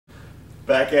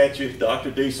Back at you,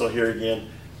 Dr. Diesel here again.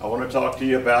 I want to talk to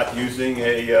you about using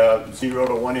a 0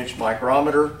 to 1 inch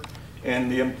micrometer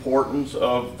and the importance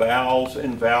of valves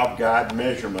and valve guide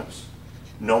measurements.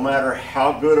 No matter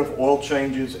how good of oil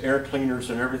changes, air cleaners,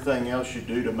 and everything else you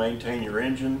do to maintain your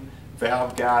engine,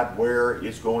 valve guide wear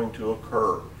is going to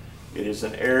occur. It is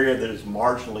an area that is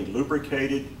marginally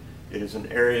lubricated. It is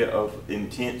an area of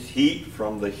intense heat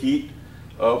from the heat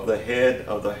of the head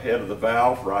of the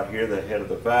valve, right here, the head of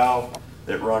the valve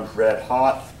that runs red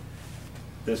hot.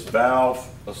 This valve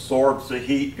absorbs the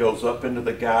heat, goes up into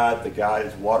the guide. The guide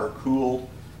is water cooled,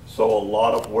 so a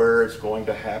lot of wear is going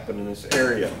to happen in this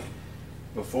area.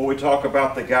 Before we talk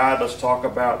about the guide, let's talk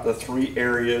about the three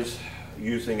areas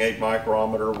using a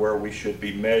micrometer where we should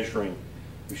be measuring.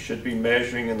 We should be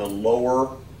measuring in the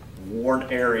lower worn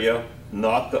area,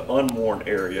 not the unworn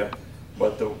area,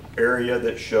 but the area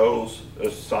that shows a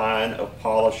sign of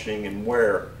polishing and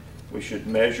wear. We should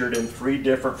measure it in three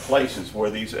different places where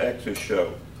these X's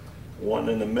show. One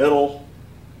in the middle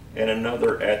and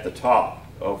another at the top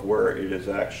of where it is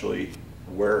actually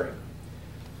wearing.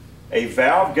 A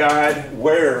valve guide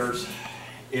wears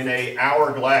in an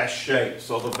hourglass shape.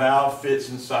 So the valve fits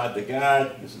inside the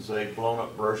guide. This is a blown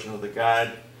up version of the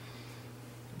guide.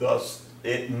 Thus,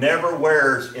 it never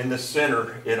wears in the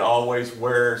center. It always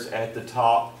wears at the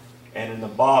top and in the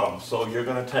bottom. So you're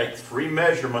going to take three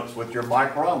measurements with your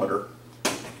micrometer.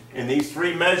 In these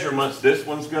three measurements, this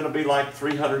one's going to be like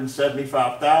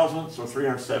 375 thousandths or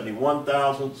 371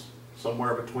 thousandths,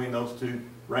 somewhere between those two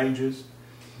ranges.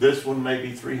 This one may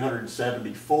be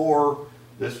 374.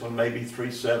 This one may be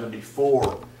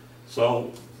 374.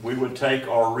 So we would take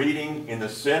our reading in the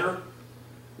center,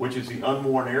 which is the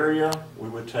unworn area. We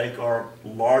would take our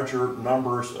larger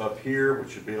numbers up here,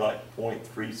 which would be like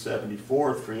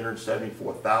 0.374,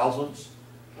 374 thousandths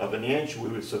of an inch. We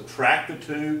would subtract the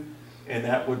two, and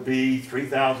that would be 3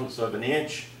 thousandths of an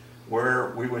inch, where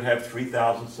we would have 3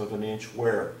 thousandths of an inch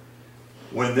wear.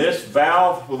 When this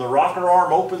valve, when the rocker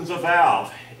arm opens a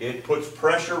valve, it puts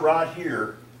pressure right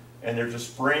here, and there's a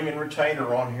spring and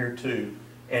retainer on here too,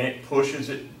 and it pushes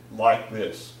it like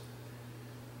this.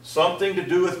 Something to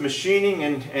do with machining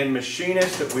and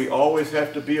machinists that we always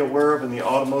have to be aware of in the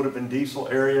automotive and diesel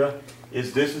area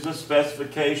is this is a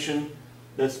specification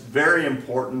that's very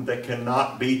important that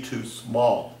cannot be too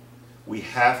small. We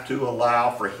have to allow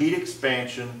for heat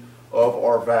expansion of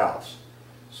our valves.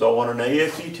 So on an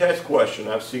ASE test question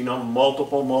I've seen on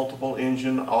multiple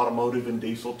engine automotive and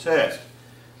diesel tests,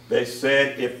 they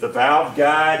said if the valve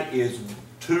guide is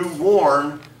too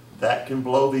worn, that can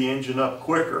blow the engine up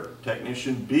quicker.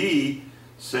 Technician B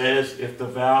says if the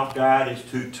valve guide is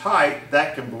too tight,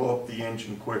 that can blow up the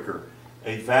engine quicker.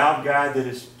 A valve guide that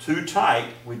is too tight,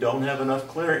 we don't have enough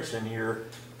clearance in here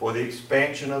for the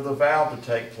expansion of the valve to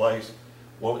take place,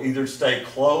 will either stay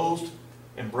closed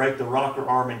and break the rocker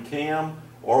arm and cam,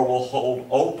 or will hold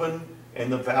open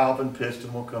and the valve and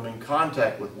piston will come in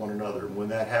contact with one another. And when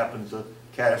that happens, a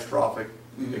catastrophic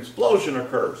explosion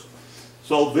occurs.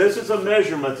 So this is a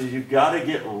measurement that you've got to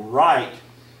get right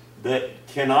that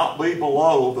cannot be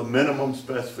below the minimum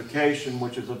specification,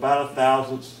 which is about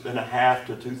 1/1000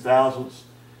 to 2/1000.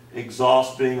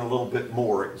 Exhaust being a little bit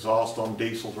more. Exhaust on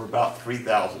diesels are about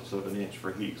 3/1000 of an inch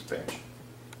for heat expansion.